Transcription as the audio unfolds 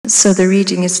So the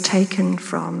reading is taken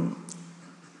from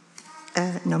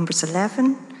Numbers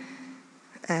 11,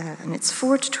 and it's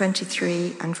 4 to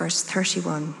 23 and verse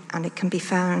 31, and it can be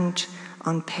found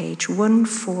on page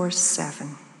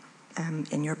 147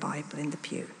 in your Bible in the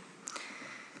pew.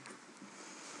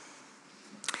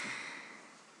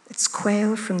 It's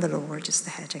Quail from the Lord is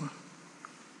the heading.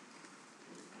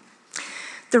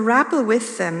 The rabble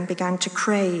with them began to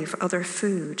crave other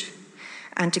food.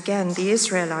 And again, the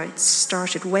Israelites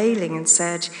started wailing and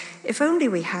said, "If only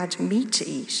we had meat to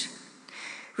eat.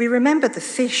 We remember the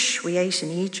fish we ate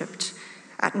in Egypt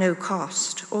at no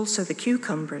cost, also the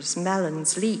cucumbers,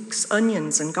 melons, leeks,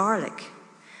 onions, and garlic.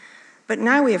 But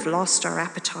now we have lost our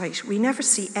appetite. We never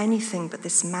see anything but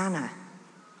this manna."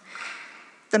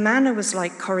 The manna was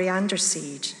like coriander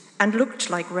seed and looked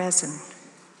like resin.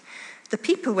 The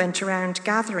people went around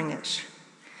gathering it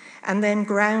and then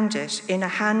ground it in a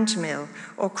hand mill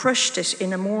or crushed it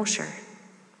in a mortar.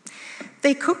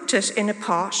 They cooked it in a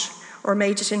pot or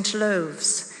made it into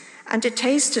loaves, and it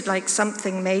tasted like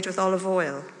something made with olive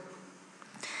oil.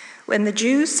 When the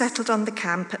Jews settled on the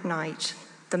camp at night,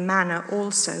 the manna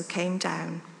also came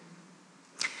down.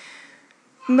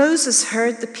 Moses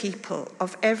heard the people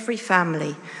of every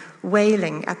family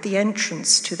wailing at the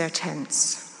entrance to their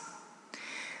tents.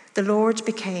 The Lord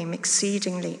became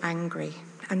exceedingly angry,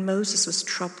 and Moses was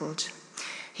troubled.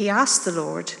 He asked the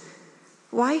Lord,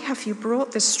 "Why have you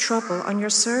brought this trouble on your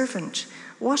servant?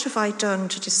 What have I done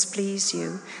to displease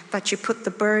you, that you put the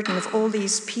burden of all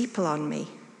these people on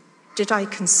me? Did I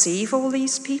conceive all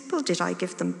these people? Did I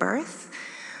give them birth?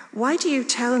 Why do you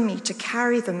tell me to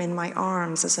carry them in my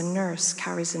arms as a nurse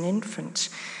carries an infant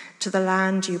to the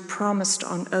land you promised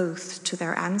on oath to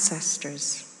their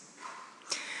ancestors?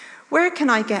 Where can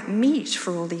I get meat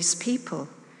for all these people?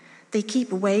 They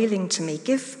keep wailing to me,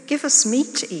 give us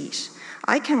meat to eat.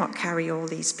 I cannot carry all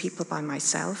these people by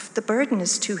myself. The burden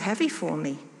is too heavy for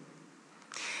me.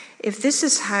 If this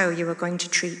is how you are going to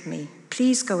treat me,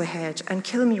 please go ahead and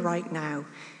kill me right now,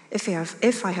 if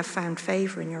I have found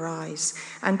favor in your eyes,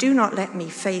 and do not let me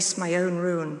face my own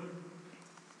ruin."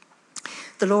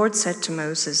 The Lord said to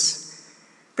Moses,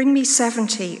 "Bring me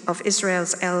 70 of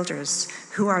Israel's elders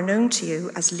who are known to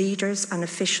you as leaders and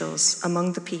officials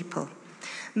among the people.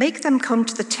 Make them come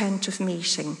to the tent of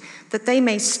meeting, that they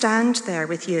may stand there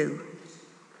with you.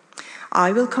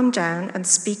 I will come down and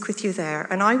speak with you there,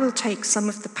 and I will take some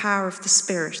of the power of the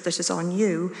Spirit that is on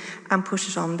you and put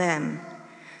it on them.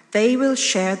 They will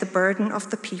share the burden of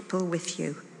the people with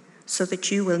you, so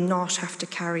that you will not have to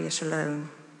carry it alone.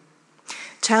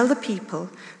 Tell the people,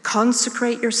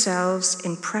 consecrate yourselves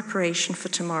in preparation for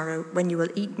tomorrow when you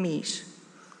will eat meat.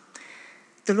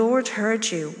 The Lord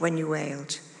heard you when you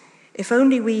wailed. If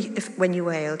only we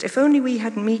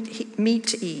had meat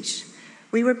to eat.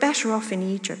 We were better off in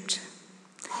Egypt.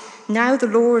 Now the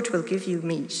Lord will give you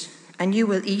meat, and you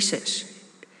will eat it.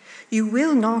 You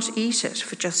will not eat it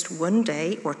for just 1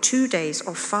 day or 2 days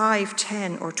or 5,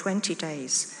 10 or 20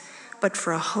 days, but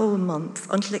for a whole month,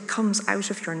 until it comes out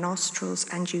of your nostrils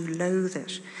and you loathe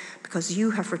it, because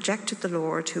you have rejected the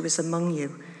Lord who is among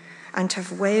you, and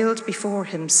have wailed before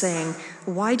him, saying,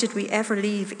 'Why did we ever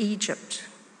leave Egypt?'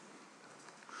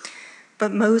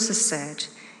 But Moses said,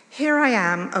 'Here I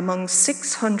am among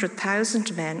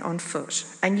 600,000 men on foot,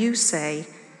 and you say,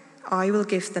 I will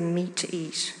give them meat to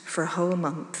eat for a whole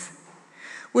month.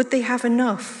 Would they have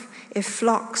enough if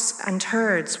flocks and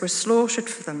herds were slaughtered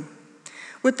for them?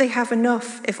 Would they have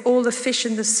enough if all the fish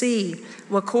in the sea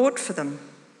were caught for them?'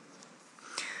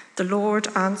 The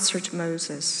Lord answered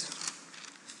Moses,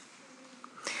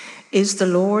 'Is the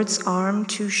Lord's arm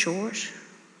too short?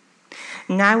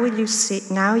 Now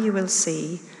you will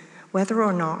see whether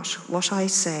or not what I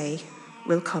say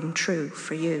will come true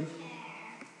for you.'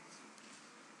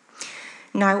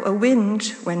 Now a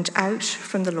wind went out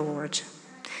from the Lord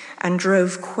and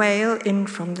drove quail in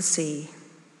from the sea.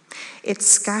 It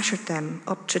scattered them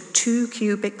up to 2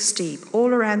 cubits deep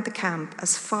all around the camp,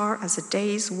 as far as a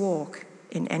day's walk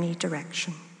in any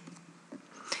direction."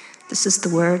 This is the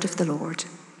word of the Lord.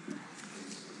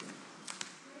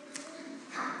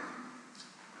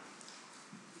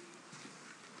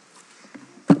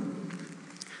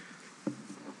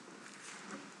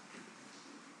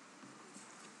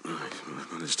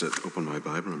 I managed to open my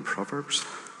Bible in Proverbs.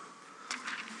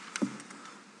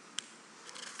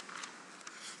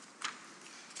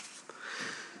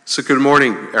 So good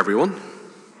morning, everyone.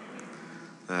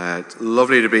 It's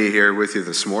lovely to be here with you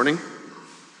this morning.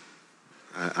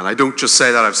 And I don't just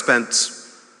say that.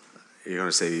 You're going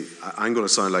to say, I'm going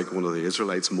to sound like one of the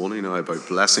Israelites moaning now about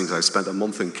blessings. I spent a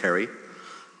month in Kerry.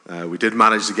 We did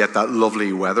manage to get that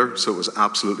lovely weather, so it was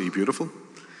absolutely beautiful.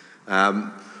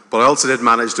 But I also did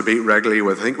manage to meet regularly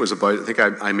with, I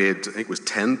was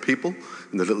 10 people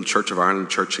in the little Church of Ireland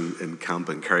church in Camp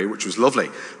and Kerry, which was lovely.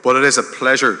 But it is a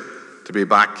pleasure to be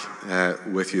back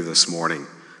with you this morning.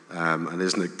 And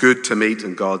isn't it good to meet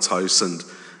in God's house and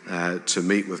to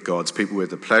meet with God's people? We had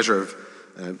the pleasure of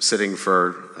sitting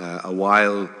for a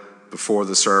while before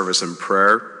the service in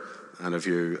prayer. And if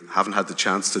you haven't had the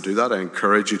chance to do that, I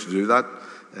encourage you to do that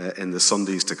in the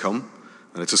Sundays to come.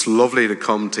 And it's just lovely to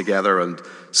come together and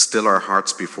still our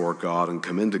hearts before God and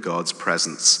come into God's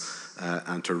presence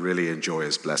and to really enjoy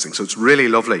his blessing. So it's really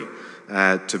lovely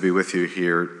to be with you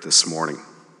here this morning.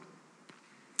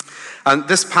 And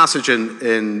this passage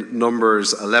in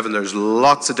Numbers 11, there's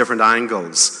lots of different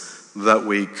angles that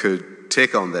we could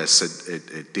take on this.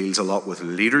 It deals a lot with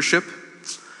leadership.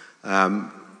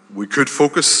 We could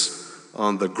focus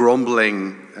on the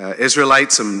grumbling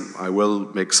Israelites, and I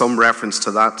will make some reference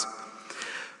to that.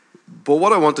 But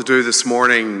what I want to do this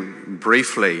morning,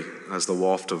 briefly, as the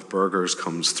waft of burgers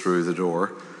comes through the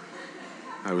door,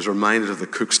 I was reminded of the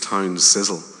Cookstown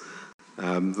sizzle.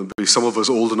 There'll be some of us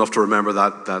old enough to remember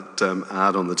that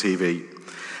ad on the TV.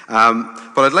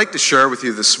 But I'd like to share with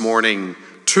you this morning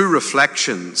two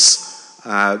reflections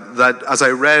that, as I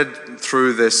read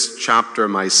through this chapter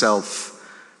myself,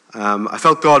 I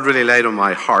felt God really laid on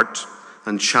my heart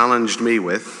and challenged me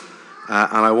with,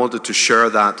 and I wanted to share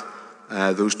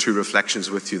those two reflections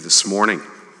with you this morning.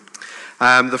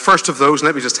 The first of those,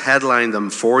 let me just headline them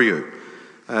for you.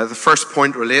 The first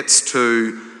point relates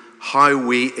to how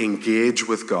we engage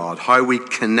with God, how we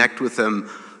connect with him,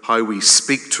 how we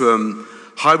speak to him,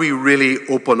 how we really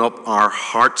open up our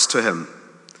hearts to him.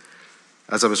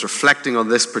 As I was reflecting on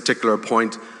this particular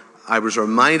point, I was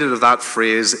reminded of that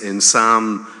phrase in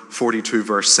Psalm 42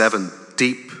 verse 7,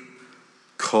 deep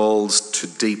calls to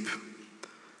deep.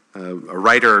 A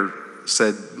writer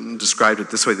described it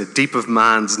this way: the deep of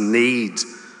man's need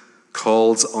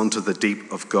calls unto the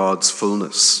deep of God's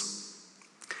fullness.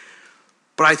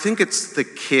 But I think it's the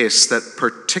case that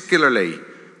particularly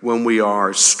when we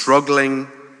are struggling,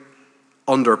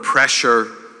 under pressure,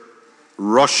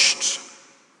 rushed,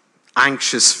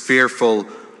 anxious, fearful,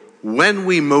 when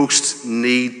we most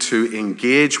need to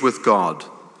engage with God,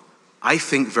 I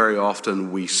think very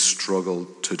often we struggle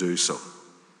to do so.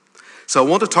 So I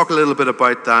want to talk a little bit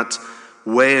about that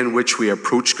way in which we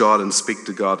approach God and speak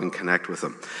to God and connect with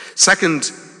him.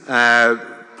 Second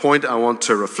point I want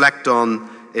to reflect on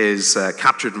is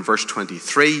captured in verse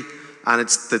 23, and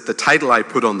it's the title I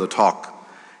put on the talk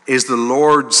is "The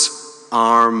Lord's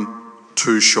Arm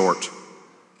Too Short?"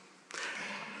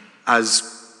 As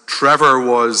Trevor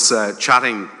was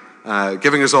chatting,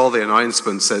 giving us all the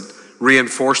announcements, it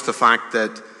reinforced the fact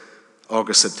that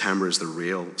August, September is the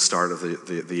real start of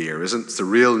the year, isn't it? It's the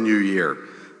real new year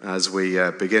as we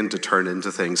begin to turn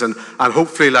into things. And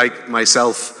hopefully, like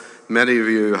myself, many of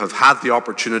you have had the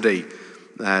opportunity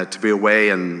to be away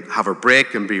and have a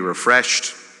break and be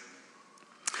refreshed.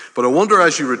 But I wonder,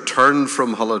 as you return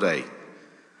from holiday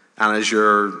and as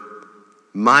your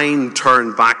mind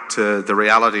turned back to the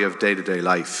reality of day-to-day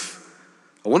life,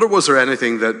 I wonder, was there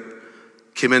anything that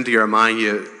came into your mind,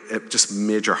 it just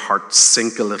made your heart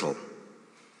sink a little?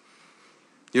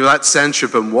 You know, that sense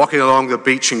you've been walking along the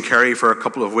beach in Kerry for a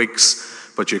couple of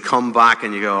weeks, but you come back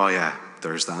and you go, oh yeah,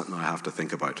 there's that now I have to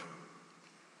think about.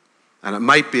 And it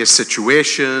might be a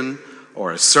situation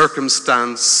or a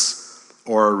circumstance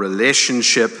or a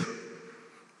relationship,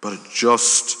 but it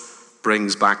just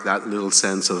brings back that little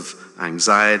sense of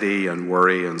anxiety and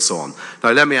worry and so on.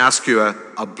 Now let me ask you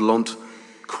a blunt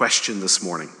question this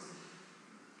morning.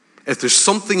 If there's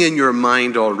something in your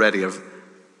mind already, if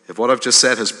what I've just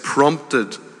said has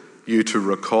prompted you to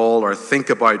recall or think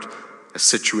about a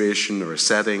situation or a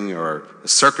setting or a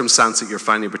circumstance that you're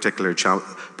finding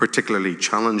particularly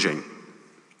challenging,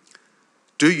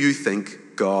 do you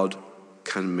think God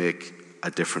can make a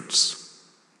difference?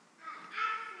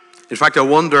 In fact, I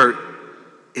wonder,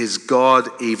 is God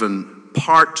even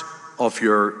part of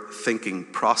your thinking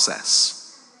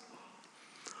process?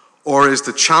 Or is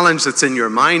the challenge that's in your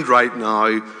mind right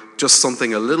now just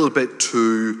something a little bit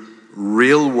too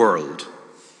real world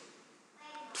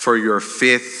for your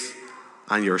faith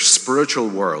and your spiritual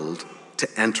world to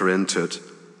enter into it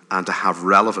and to have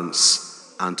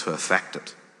relevance and to affect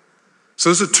it? So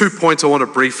those are 2 points I want to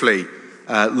briefly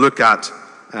look at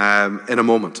in a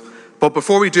moment. But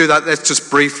before we do that, let's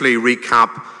just briefly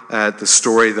recap the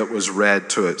story that was read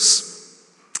to us.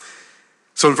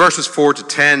 So in verses 4 to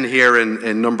 10 here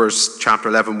in Numbers chapter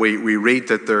 11, we read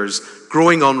that there's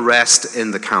growing unrest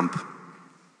in the camp,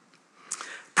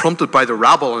 prompted by the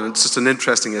rabble. And it's just an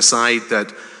interesting aside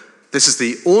that This is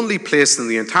the only place in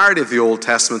the entirety of the Old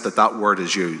Testament that that word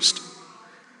is used.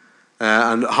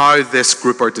 And how this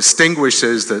group are distinguished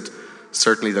is that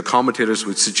certainly the commentators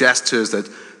would suggest to us that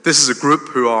this is a group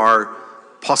who are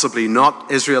possibly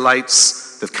not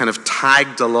Israelites. They've kind of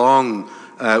tagged along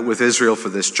with Israel for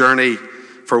this journey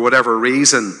for whatever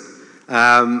reason.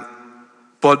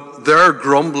 But their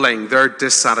grumbling, their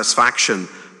dissatisfaction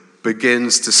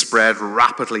begins to spread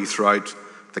rapidly throughout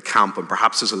the camp. And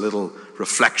perhaps there's a little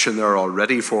reflection there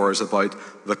already for us about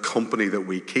the company that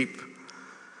we keep.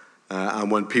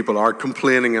 And when people are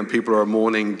complaining and people are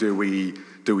moaning, do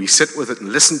we sit with it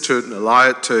and listen to it and allow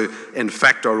it to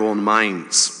infect our own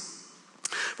minds?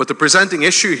 But the presenting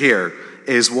issue here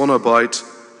is one about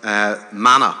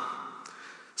manna.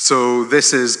 So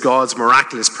this is God's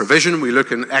miraculous provision. We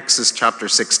look in Exodus chapter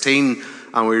 16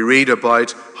 and we read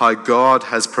about how God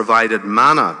has provided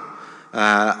manna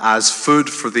as food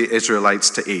for the Israelites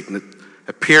to eat. And it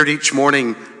appeared each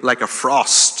morning like a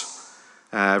frost,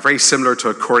 very similar to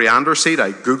a coriander seed.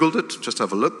 I Googled it just to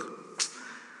have a look.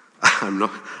 I'm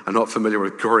not familiar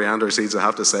with coriander seeds, I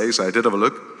have to say, so I did have a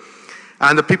look.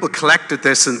 And the people collected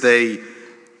this and they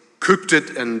cooked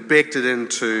it and baked it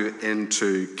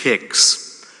into cakes.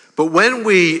 But when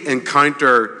we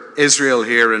encounter Israel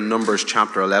here in Numbers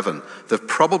chapter 11, they've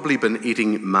probably been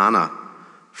eating manna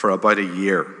for about a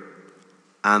year.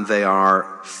 And they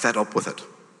are fed up with it.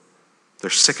 They're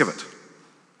sick of it.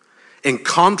 In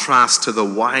contrast to the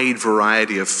wide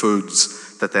variety of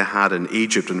foods that they had in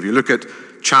Egypt. And if you look at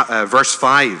verse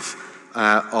 5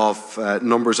 of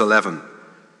Numbers 11,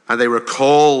 and they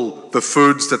recall the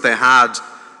foods that they had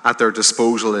at their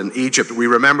disposal in Egypt. We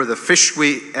remember the fish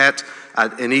we ate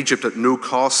in Egypt at no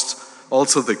cost.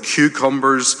 Also the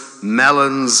cucumbers,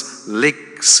 melons,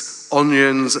 leeks,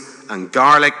 onions, and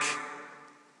garlic.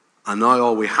 And now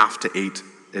all we have to eat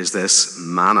is this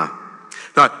manna.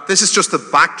 Now, this is just the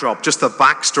backdrop, just the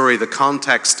backstory, the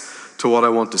context to what I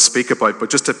want to speak about. But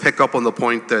just to pick up on the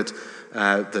point that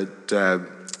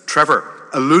Trevor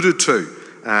alluded to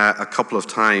a couple of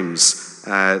times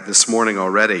this morning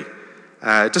already.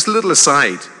 Just a little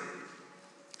aside.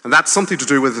 And that's something to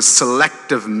do with the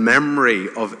selective memory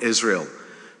of Israel.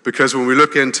 Because when we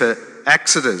look into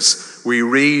Exodus, we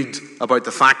read about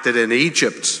the fact that in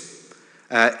Egypt,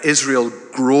 Israel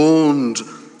groaned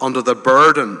under the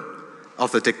burden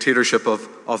of the dictatorship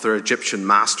of their Egyptian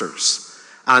masters.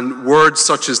 And words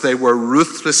such as they were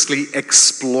ruthlessly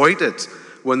exploited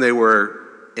when they were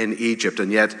in Egypt.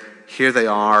 And yet here they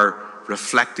are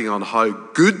reflecting on how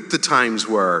good the times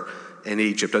were in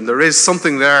Egypt. And there is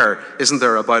something there, isn't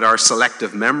there, about our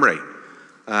selective memory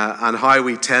and how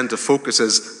we tend to focus,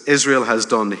 as Israel has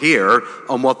done here,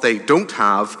 on what they don't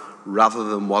have rather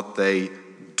than what they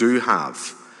do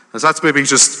have. And so that's maybe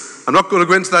just, I'm not going to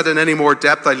go into that in any more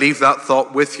depth. I leave that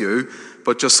thought with you,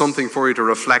 but just something for you to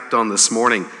reflect on this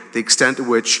morning, the extent to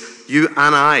which you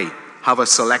and I have a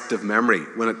selective memory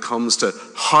when it comes to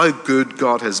how good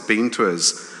God has been to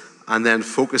us, and then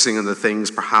focusing on the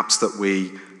things perhaps that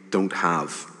we don't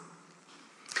have.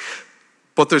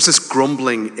 But there's this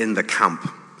grumbling in the camp.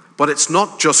 But it's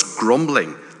not just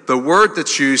grumbling. The word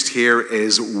that's used here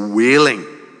is wailing.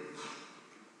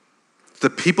 The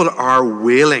people are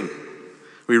wailing.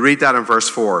 We read that in verse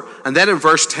 4. And then in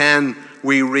verse 10,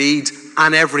 we read,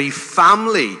 and every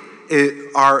family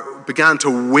began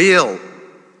to wail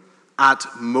at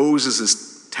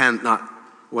Moses' tent. Now,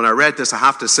 when I read this, I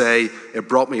have to say, it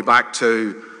brought me back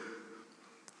to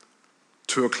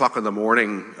 2 o'clock in the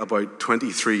morning about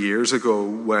 23 years ago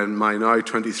when my now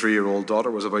 23-year-old daughter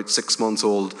was about 6 months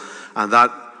old. And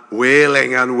that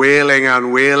wailing and wailing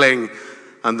and wailing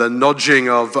and the nudging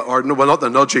of, or no, well, not the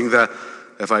nudging,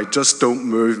 if I just don't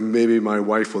move, maybe my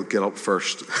wife will get up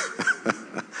first.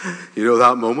 You know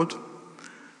that moment?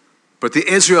 But the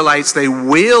Israelites, they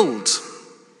wailed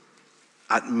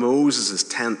at Moses'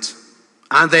 tent.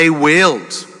 And they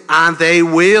wailed, and they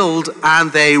wailed,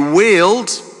 and they wailed.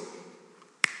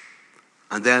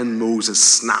 And then Moses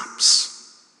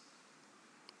snaps.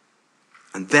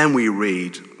 And then we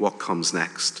read what comes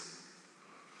next.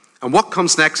 And what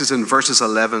comes next is in verses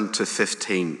 11 to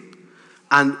 15.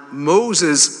 And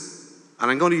Moses, and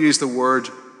I'm going to use the word,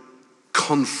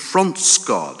 confronts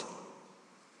God.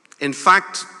 In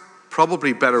fact,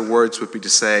 probably better words would be to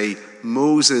say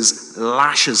Moses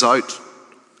lashes out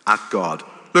at God.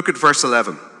 Look at verse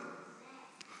 11.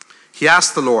 He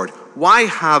asked the Lord, "Why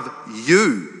have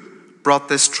you brought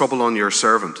this trouble on your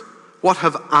servant? What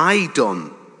have I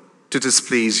done to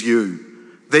displease you,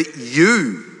 that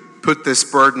you put this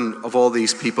burden of all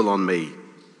these people on me?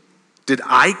 Did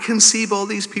I conceive all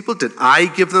these people? Did I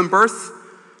give them birth?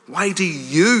 Why do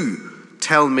you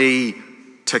tell me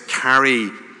to carry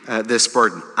this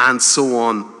burden, and so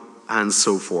on and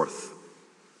so forth.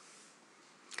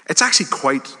 It's actually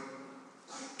quite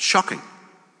shocking.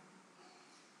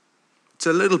 It's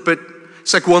a little bit,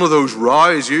 it's like one of those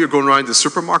rows. You're going around the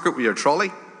supermarket with your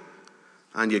trolley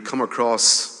and you come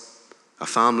across a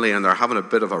family and they're having a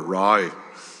bit of a row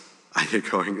and you're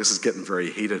going, this is getting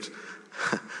very heated.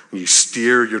 And you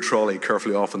steer your trolley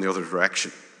carefully off in the other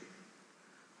direction.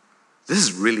 This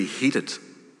is really heated.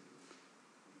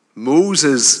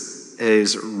 Moses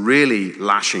is really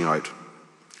lashing out.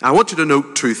 And I want you to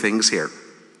note two things here.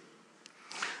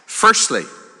 Firstly,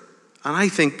 and I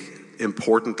think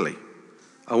importantly,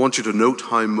 I want you to note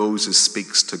how Moses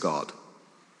speaks to God.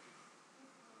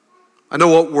 I know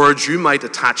what words you might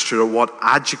attach to it or what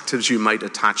adjectives you might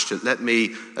attach to it. Let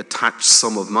me attach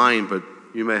some of mine, but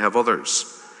you may have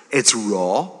others. It's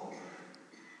raw.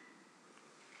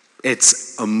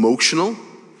 It's emotional.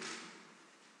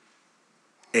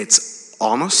 It's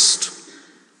honest.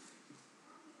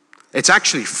 It's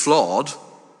actually flawed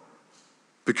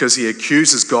because he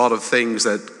accuses God of things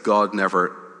that God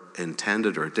never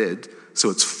intended or did. So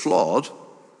it's flawed.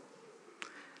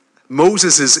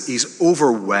 Moses he's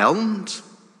overwhelmed.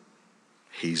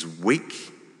 He's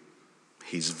weak.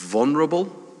 He's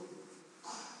vulnerable.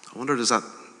 I wonder, does that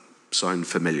sound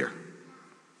familiar?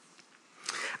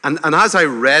 And as I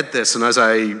read this, and as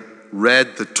I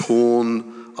read the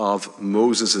tone of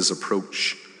Moses'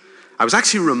 approach, I was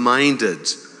actually reminded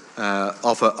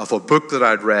of a book that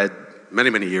I'd read many,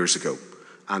 many years ago.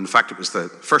 And in fact, it was the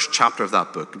first chapter of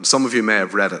that book. And some of you may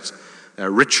have read it.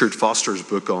 Richard Foster's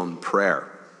book on prayer.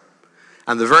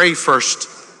 And the very first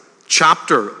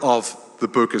chapter of the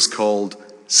book is called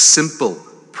Simple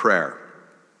Prayer.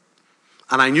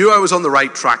 And I knew I was on the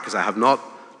right track because I have not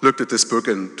looked at this book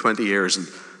in 20 years. And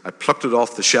I plucked it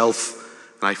off the shelf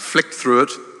and I flicked through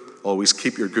it. Always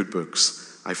keep your good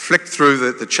books. I flicked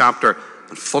through the chapter,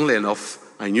 and funnily enough,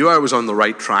 I knew I was on the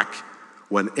right track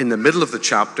when in the middle of the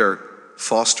chapter,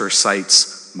 Foster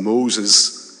cites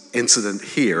Moses' incident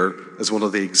here as one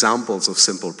of the examples of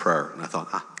simple prayer. And I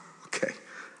thought, okay,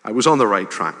 I was on the right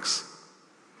tracks.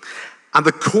 And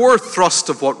the core thrust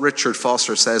of what Richard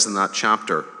Foster says in that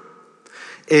chapter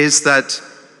is that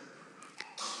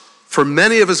for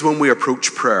many of us, when we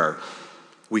approach prayer,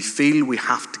 we feel we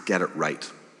have to get it right.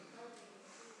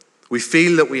 We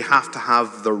feel that we have to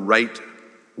have the right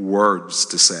words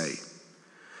to say,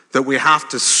 that we have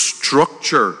to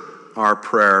structure our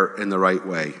prayer in the right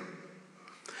way,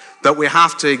 that we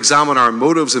have to examine our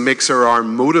motives and make sure our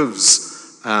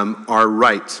motives are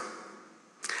right.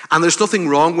 And there's nothing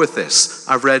wrong with this.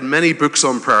 I've read many books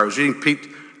on prayer. I was reading Pete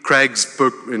Craig's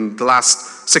book in the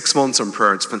last 6 months on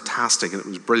prayer. It's fantastic, and it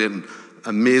was brilliant,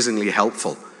 amazingly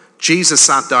helpful. Jesus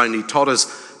sat down and he taught his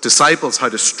disciples how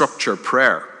to structure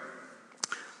prayer.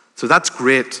 So that's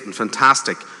great and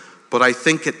fantastic. But I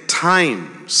think at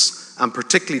times, and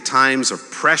particularly times of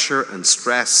pressure and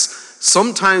stress,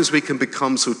 sometimes we can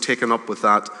become so taken up with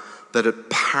that it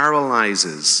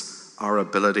paralyzes our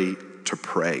ability to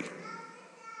pray.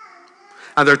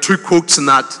 And there are two quotes in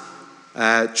that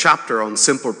chapter on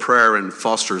simple prayer in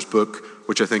Foster's book,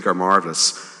 which I think are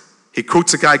marvelous. He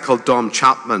quotes a guy called Don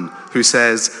Chapman who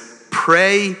says,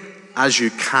 "Pray as you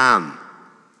can,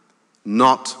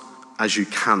 not as you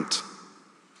can't."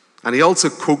 And he also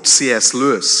quotes C.S.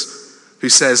 Lewis, who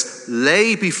says,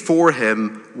 "Lay before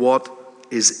him what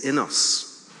is in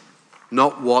us,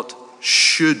 not what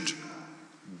should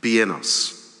be in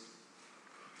us."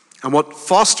 And what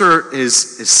Foster is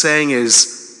saying is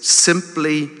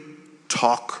simply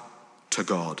talk to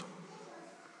God.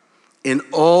 In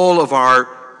all of our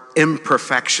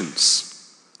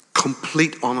imperfections,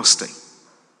 complete honesty.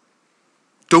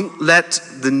 Don't let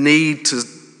the need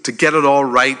to get it all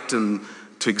right and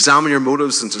to examine your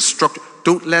motives and to structure,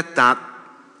 don't let that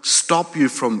stop you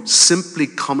from simply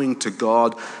coming to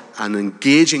God and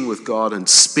engaging with God and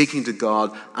speaking to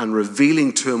God and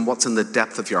revealing to him what's in the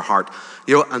depth of your heart.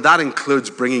 And that includes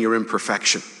bringing your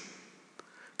imperfection.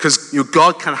 Because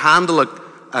God can handle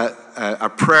a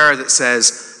prayer that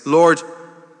says, "Lord,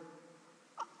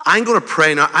 I'm going to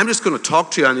pray now. I'm just going to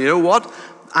talk to you. And you know what?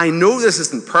 I know this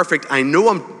isn't perfect. I know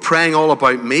I'm praying all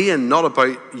about me and not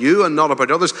about you and not about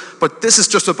others. But this is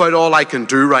just about all I can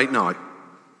do right now.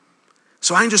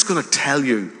 So I'm just going to tell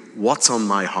you what's on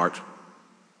my heart."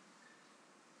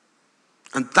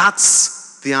 And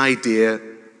that's the idea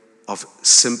of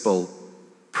simple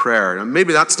prayer. And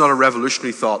maybe that's not a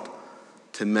revolutionary thought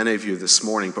to many of you this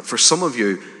morning. But for some of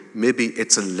you, maybe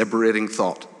it's a liberating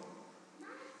thought.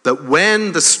 That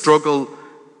when the struggle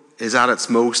is at its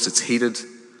most, it's heated,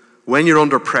 when you're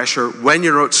under pressure, when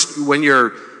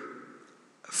you're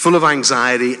full of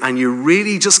anxiety, and you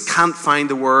really just can't find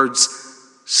the words,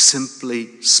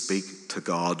 simply speak to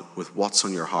God with what's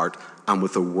on your heart and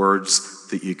with the words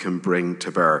that you can bring to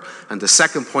bear. And the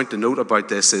second point to note about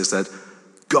this is that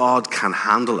God can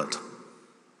handle it.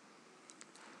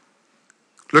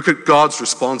 Look at God's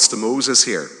response to Moses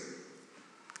here.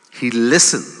 He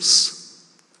listens,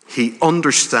 he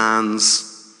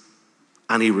understands,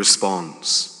 and he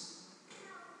responds.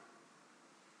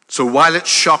 So while it's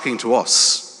shocking to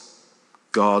us,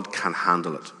 God can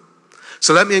handle it.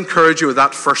 So let me encourage you with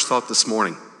that first thought this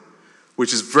morning,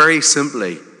 which is very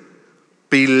simply,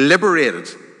 be liberated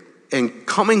in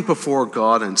coming before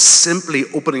God and simply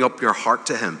opening up your heart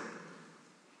to him.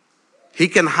 He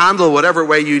can handle whatever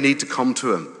way you need to come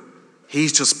to him.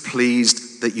 He's just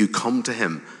pleased that you come to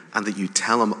him and that you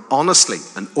tell him honestly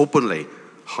and openly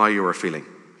how you are feeling.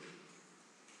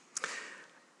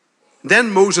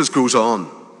 Then Moses goes on,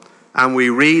 and we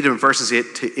read in verses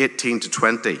 18 to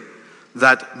 20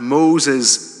 that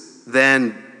Moses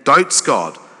then doubts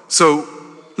God. So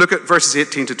look at verses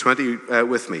 18 to 20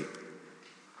 with me.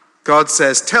 God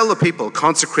says, "Tell the people,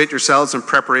 consecrate yourselves in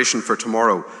preparation for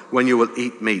tomorrow when you will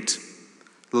eat meat.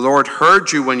 The Lord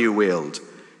heard you when you wailed.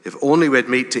 If only we had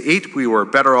meat to eat, we were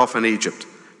better off in Egypt.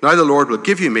 Now the Lord will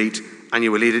give you meat and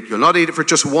you will eat it. You'll not eat it for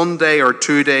just 1 day or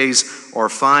 2 days or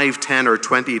 5, 10 or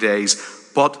 20 days,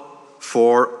 but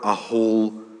for a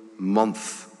whole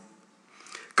month."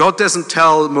 God doesn't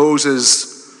tell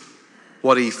Moses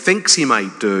what he thinks he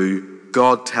might do.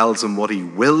 God tells him what he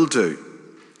will do.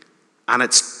 And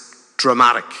it's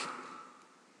dramatic.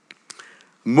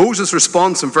 Moses'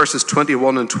 response in verses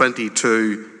 21 and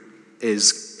 22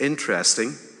 is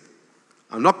interesting.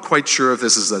 I'm not quite sure if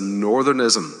this is a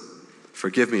northernism.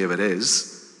 Forgive me if it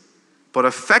is. But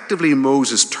effectively,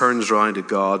 Moses turns around to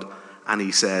God and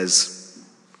he says,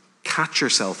 "Catch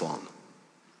yourself on."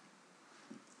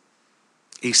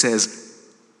 He says,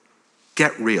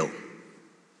 "Get real.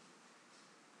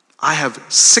 I have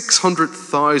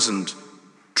 600,000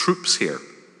 troops here.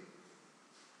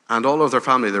 And all of their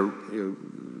family, they're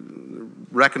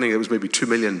reckoning it was maybe 2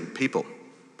 million people.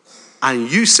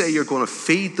 And you say you're going to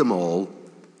feed them all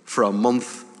for a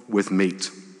month with meat.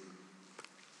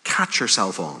 Catch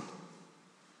yourself on."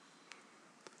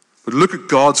 But look at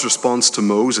God's response to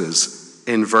Moses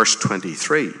in verse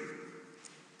 23.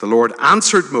 The Lord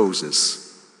answered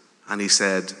Moses, and he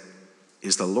said,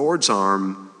 "Is the Lord's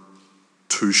arm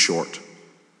too short?"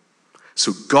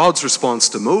 So God's response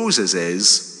to Moses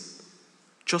is,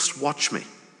 "Just watch me."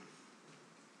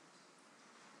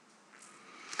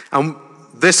 And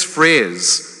this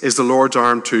phrase, "Is the Lord's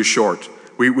arm too short?"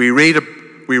 We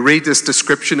read this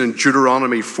description in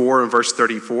Deuteronomy 4 and verse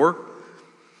 34,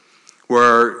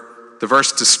 where the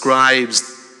verse describes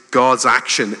God's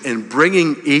action in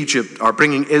bringing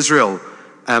Israel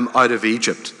out of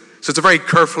Egypt. So it's a very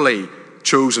carefully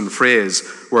chosen phrase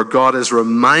where God is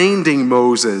reminding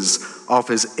Moses of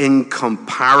his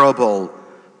incomparable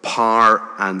power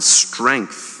and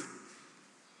strength.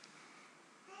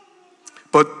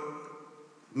 But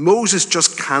Moses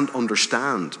just can't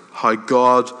understand how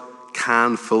God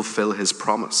can fulfill his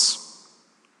promise.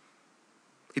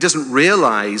 He doesn't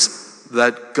realize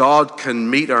that God can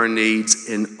meet our needs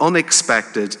in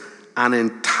unexpected and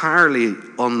entirely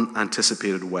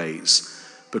unanticipated ways,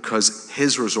 because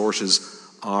his resources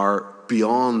are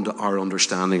beyond our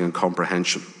understanding and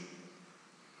comprehension.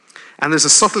 And there's a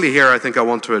subtlety here I think I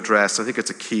want to address. I think it's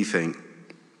a key thing.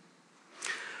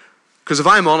 Because if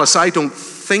I'm honest, I don't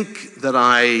think that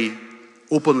I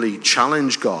openly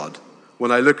challenge God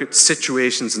when I look at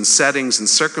situations and settings and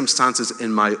circumstances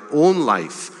in my own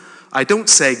life. I don't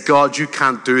say, "God, you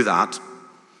can't do that.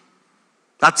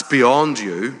 That's beyond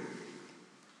you."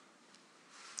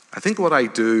 I think what I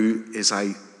do is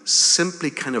I simply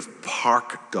kind of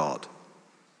park God.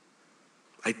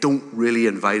 I don't really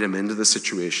invite him into the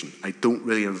situation. I don't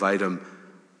really invite him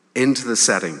into the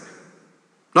setting.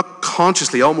 Not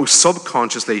consciously, almost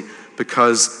subconsciously,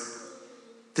 because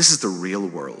this is the real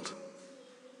world.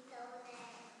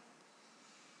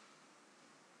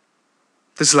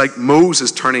 This is like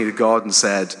Moses turning to God and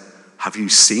said, "Have you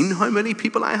seen how many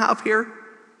people I have here?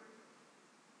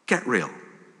 Get real."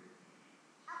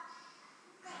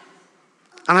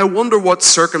 And I wonder what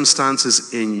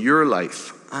circumstances in your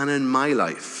life and in my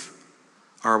life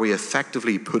are we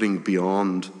effectively putting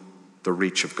beyond the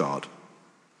reach of God?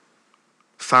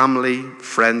 Family,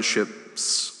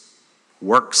 friendships,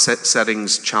 work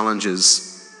settings,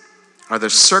 challenges. Are there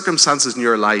circumstances in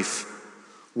your life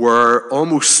where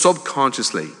almost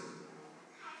subconsciously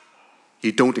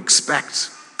you don't expect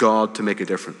God to make a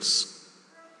difference?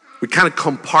 We kind of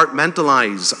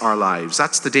compartmentalize our lives.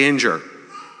 That's the danger.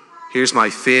 Here's my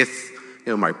faith,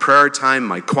 my prayer time,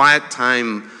 my quiet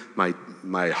time,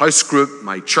 my house group,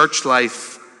 my church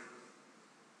life.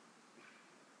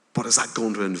 But is that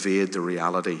going to invade the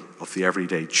reality of the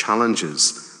everyday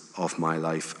challenges of my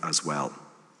life as well?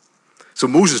 So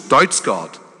Moses doubts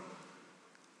God.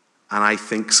 And I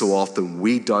think so often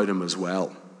we doubt him as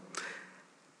well.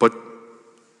 But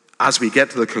as we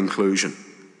get to the conclusion,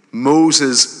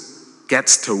 Moses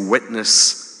gets to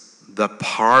witness the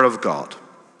power of God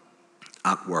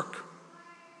at work.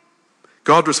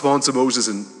 God responds to Moses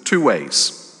in two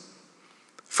ways.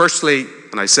 Firstly,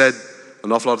 and I said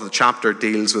an awful lot of the chapter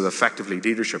deals with effectively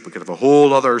leadership. We could have a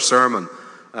whole other sermon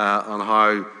on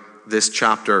how this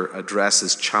chapter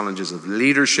addresses challenges of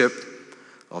leadership,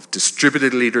 of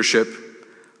distributed leadership,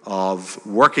 of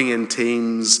working in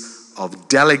teams, of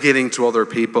delegating to other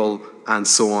people, and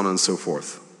so on and so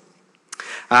forth.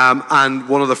 And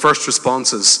one of the first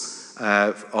responses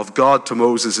of God to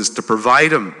Moses is to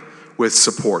provide him with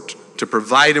support, to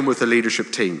provide him with a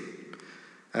leadership team,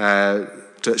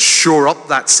 to shore up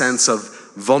that sense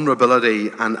of vulnerability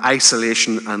and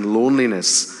isolation and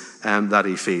loneliness that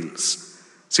he feels.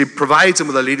 So he provides him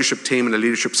with a leadership team and a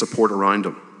leadership support around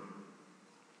him.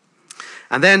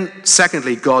 And then,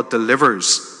 secondly, God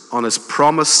delivers on his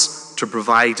promise to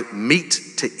provide meat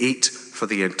to eat for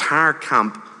the entire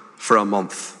camp for a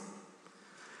month.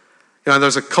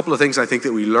 There's a couple of things I think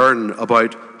that we learn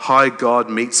about how God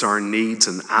meets our needs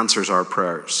and answers our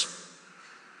prayers.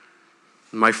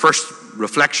 My first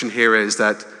reflection here is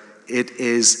that it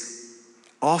is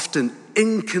often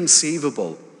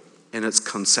inconceivable in its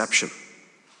conception.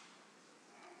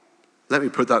 Let me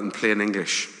put that in plain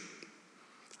English.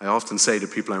 I often say to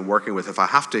people I'm working with, if I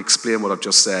have to explain what I've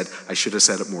just said, I should have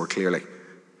said it more clearly.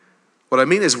 What I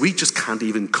mean is we just can't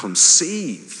even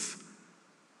conceive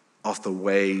of the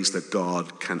ways that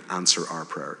God can answer our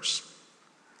prayers.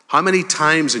 How many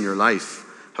times in your life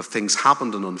have things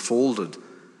happened and unfolded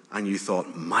and you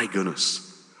thought, my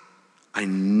goodness, I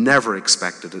never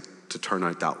expected it to turn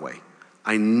out that way.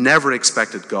 I never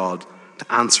expected God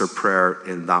to answer prayer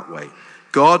in that way.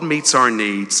 God meets our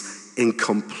needs in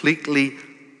completely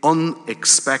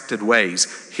unexpected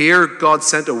ways. Here, God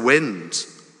sent a wind.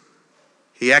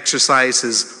 He exercised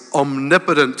his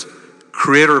omnipotent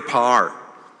creator power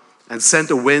and sent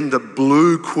a wind that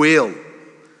blew quail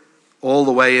all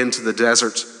the way into the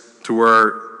desert to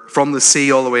where, from the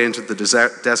sea all the way into the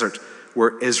desert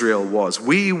where Israel was.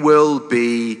 We will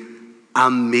be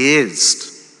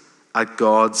amazed at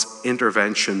God's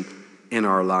intervention in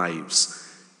our lives.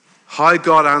 How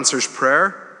God answers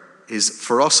prayer is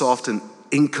for us often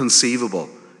inconceivable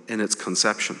in its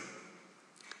conception.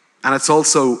 And it's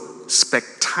also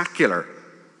spectacular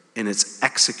in its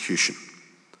execution.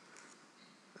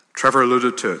 Trevor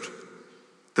alluded to it.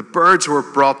 The birds were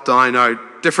brought down. Now,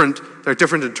 there are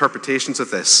different interpretations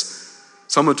of this.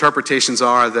 Some interpretations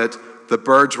are that the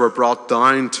birds were brought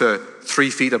down to 3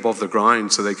 feet above the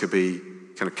ground so they could be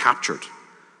kind of captured.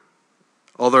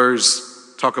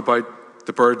 Others talk about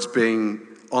the birds being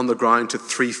on the ground to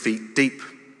 3 feet deep.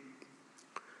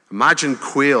 Imagine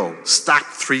quail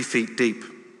stacked 3 feet deep.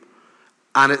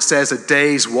 And it says a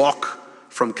day's walk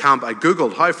from camp. I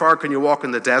Googled, how far can you walk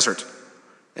in the desert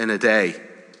in a day?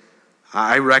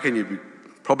 I reckon you'd be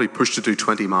probably pushed to do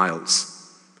 20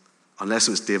 miles. Unless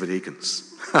it was David Eakins.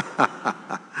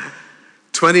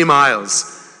 20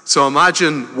 miles. So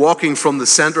imagine walking from the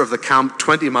center of the camp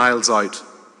 20 miles out,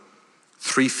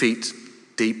 3 feet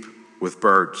deep with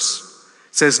birds.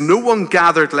 It says no one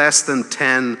gathered less than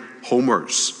 10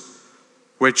 homers,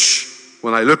 which,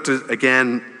 when I looked at it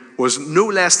again, was no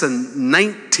less than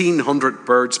 1,900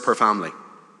 birds per family.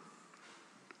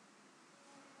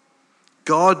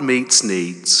 God meets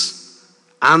needs,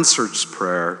 answers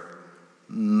prayer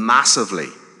massively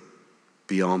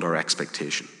beyond our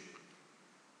expectation.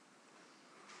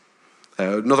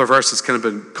 Another verse that's kind of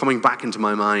been coming back into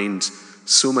my mind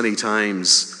so many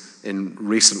times in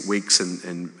recent weeks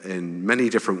in many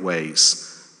different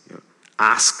ways.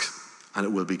 Ask and it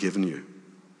will be given you.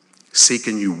 Seek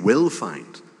and you will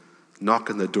find. Knock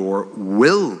and the door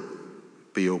will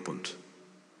be opened.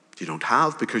 You don't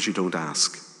have because you don't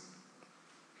ask.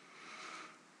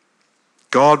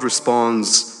 God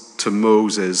responds to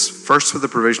Moses first with the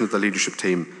provision of the leadership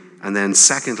team, and then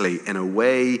secondly in a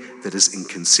way that is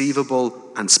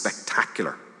inconceivable and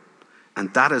spectacular.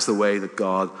 And that is the way that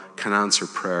God can answer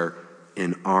prayer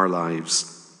in our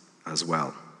lives as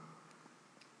well.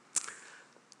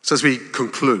 So as we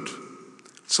conclude,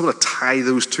 so I want to tie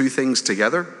those two things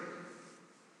together.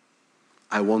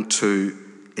 I want to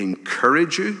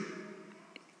encourage you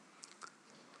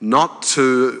not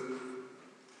to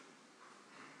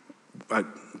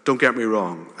don't get me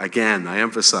wrong. Again, I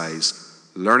emphasize,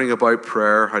 learning about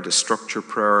prayer, how to structure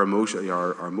prayer, our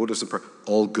motives in prayer,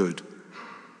 all good.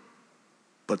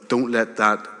 But don't let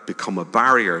that become a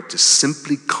barrier to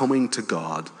simply coming to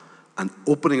God and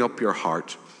opening up your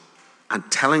heart and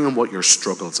telling him what your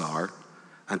struggles are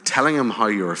and telling him how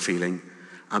you're feeling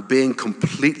and being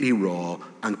completely raw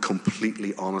and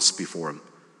completely honest before him.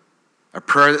 A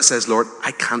prayer that says, Lord,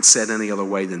 I can't say it any other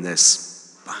way than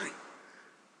this, bang,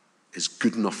 is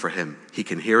good enough for him. He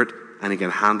can hear it and he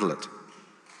can handle it.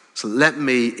 So let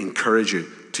me encourage you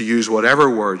to use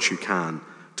whatever words you can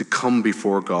to come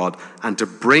before God and to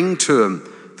bring to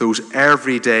him those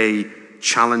everyday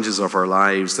challenges of our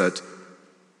lives that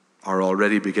are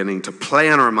already beginning to play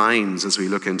in our minds as we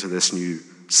look into this new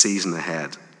season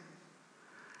ahead.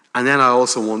 And then I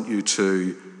also want you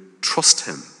to trust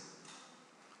him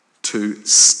to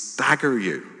stagger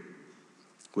you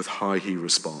with how he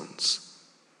responds.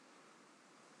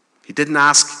 He didn't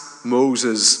ask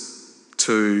Moses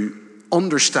to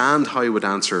understand how he would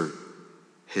answer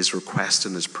his request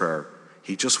in his prayer.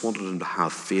 He just wanted him to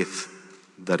have faith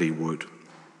that he would.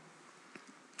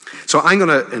 So I'm going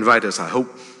to invite us, I hope,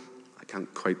 I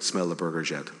can't quite smell the burgers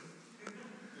yet,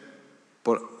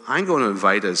 but I'm going to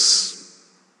invite us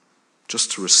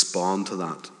just to respond to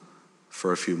that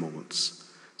for a few moments.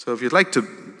 So if you'd like to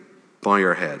bow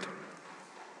your head.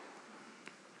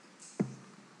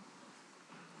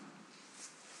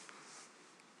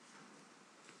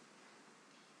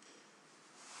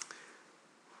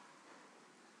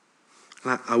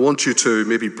 I want you to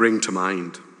maybe bring to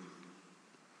mind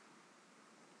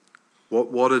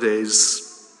what it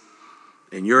is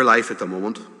in your life at the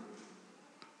moment,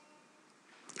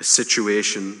 a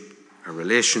situation, a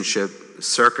relationship, a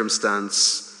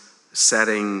circumstance, a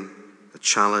setting, a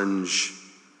challenge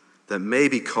that may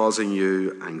be causing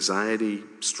you anxiety,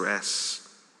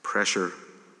 stress, pressure,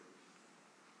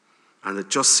 and it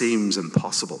just seems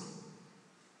impossible.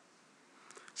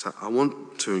 So I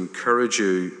want to encourage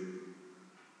you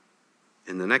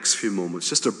in the next few moments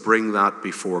just to bring that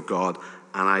before God.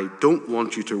 And I don't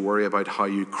want you to worry about how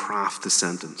you craft the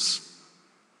sentence.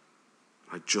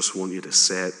 I just want you to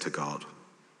say it to God.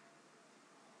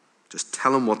 Just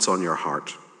tell him what's on your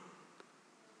heart.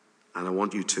 And I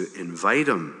want you to invite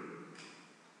him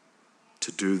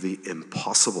to do the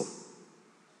impossible,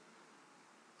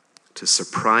 to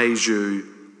surprise you,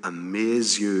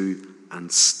 amaze you, and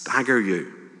stagger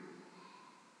you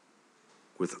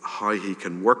with how he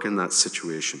can work in that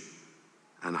situation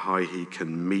and how he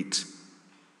can meet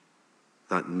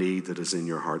that need that is in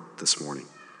your heart this morning.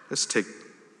 Let's take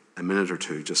a minute or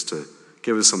two just to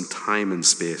give us some time and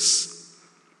space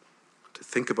to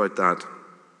think about that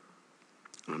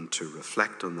and to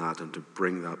reflect on that and to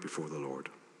bring that before the Lord.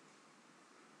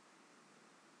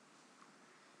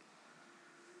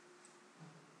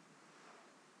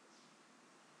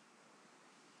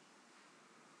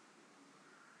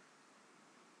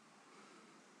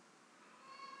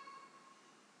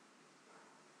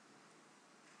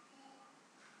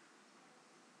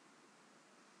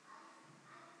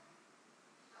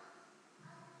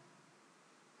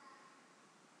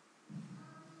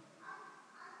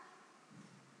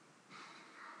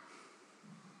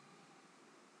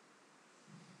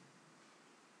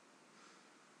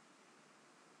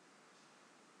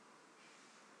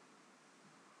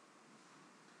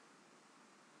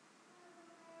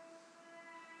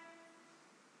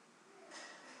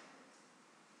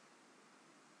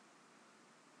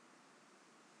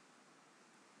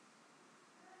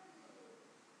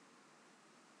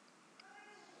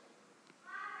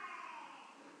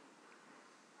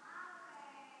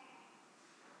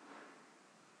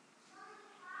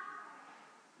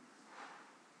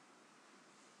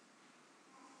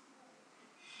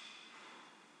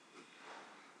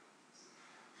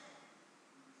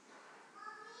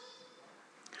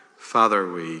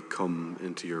 Father, we come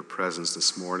into your presence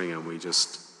this morning and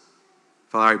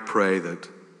Father, I pray that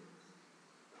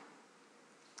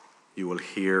you will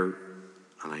hear,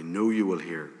 and I know you will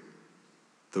hear,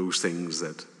 those things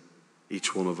that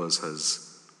each one of us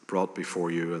has brought before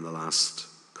you in the last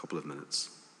couple of minutes.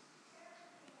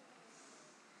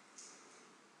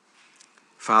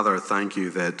 Father, thank you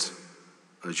that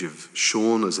as you've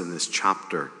shown us in this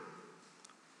chapter,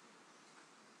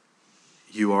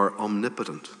 you are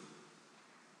omnipotent.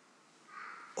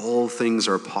 All things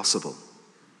are possible.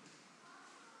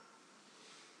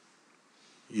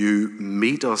 You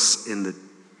meet us in the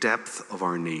depth of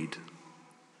our need.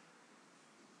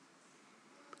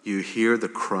 You hear the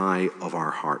cry of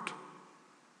our heart.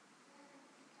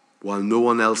 While no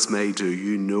one else may do,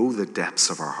 you know the depths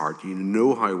of our heart. You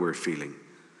know how we're feeling.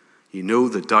 You know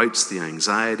the doubts, the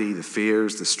anxiety, the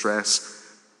fears, the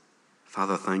stress.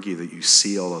 Father, thank you that you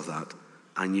see all of that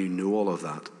and you know all of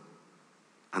that,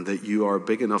 and that you are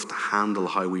big enough to handle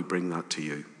how we bring that to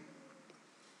you.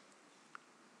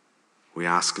 We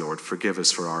ask, Lord, forgive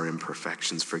us for our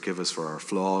imperfections, forgive us for our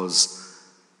flaws.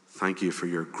 Thank you for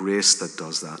your grace that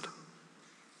does that.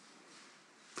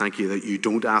 Thank you that you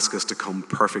don't ask us to come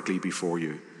perfectly before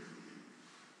you.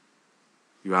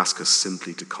 You ask us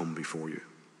simply to come before you.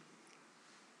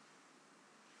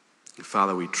 And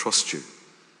Father, we trust you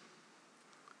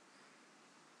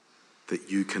that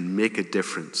you can make a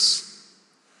difference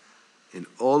in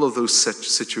all of those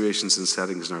situations and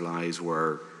settings in our lives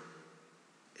where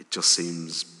it just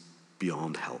seems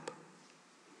beyond help.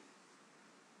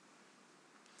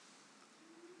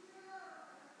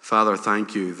 Father,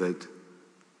 thank you that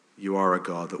you are a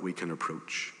God that we can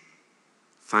approach.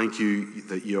 Thank you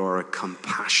that you are a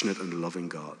compassionate and loving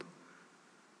God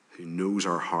who knows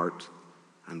our heart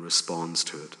and responds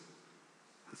to it.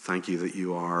 Thank you that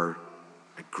you are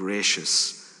a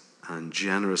gracious and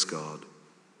generous God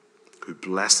who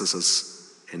blesses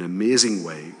us in amazing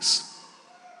ways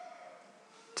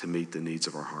to meet the needs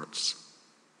of our hearts.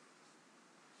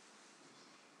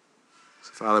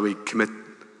 So, Father, we commit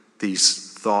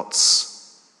these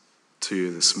thoughts to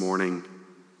you this morning.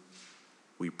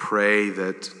 We pray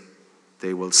that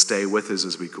they will stay with us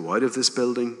as we go out of this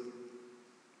building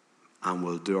and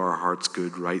will do our hearts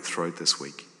good right throughout this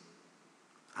week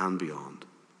and beyond.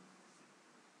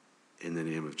 In the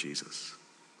name of Jesus.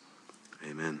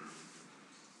 Amen.